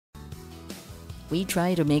We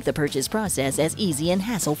try to make the purchase process as easy and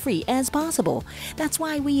hassle-free as possible. That's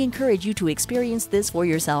why we encourage you to experience this for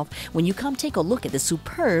yourself when you come take a look at the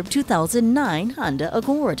superb 2009 Honda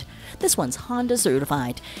Accord. This one's Honda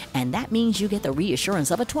certified, and that means you get the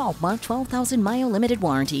reassurance of a 12-month, 12,000-mile limited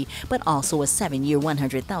warranty, but also a 7-year,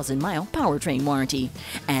 100,000-mile powertrain warranty.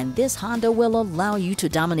 And this Honda will allow you to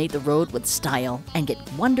dominate the road with style and get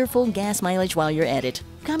wonderful gas mileage while you're at it.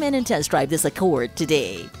 Come in and test drive this Accord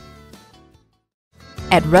today.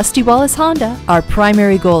 At Rusty Wallis Honda, our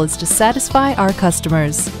primary goal is to satisfy our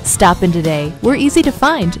customers. Stop in today. We're easy to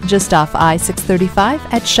find just off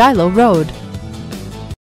I-635 at Shiloh Road.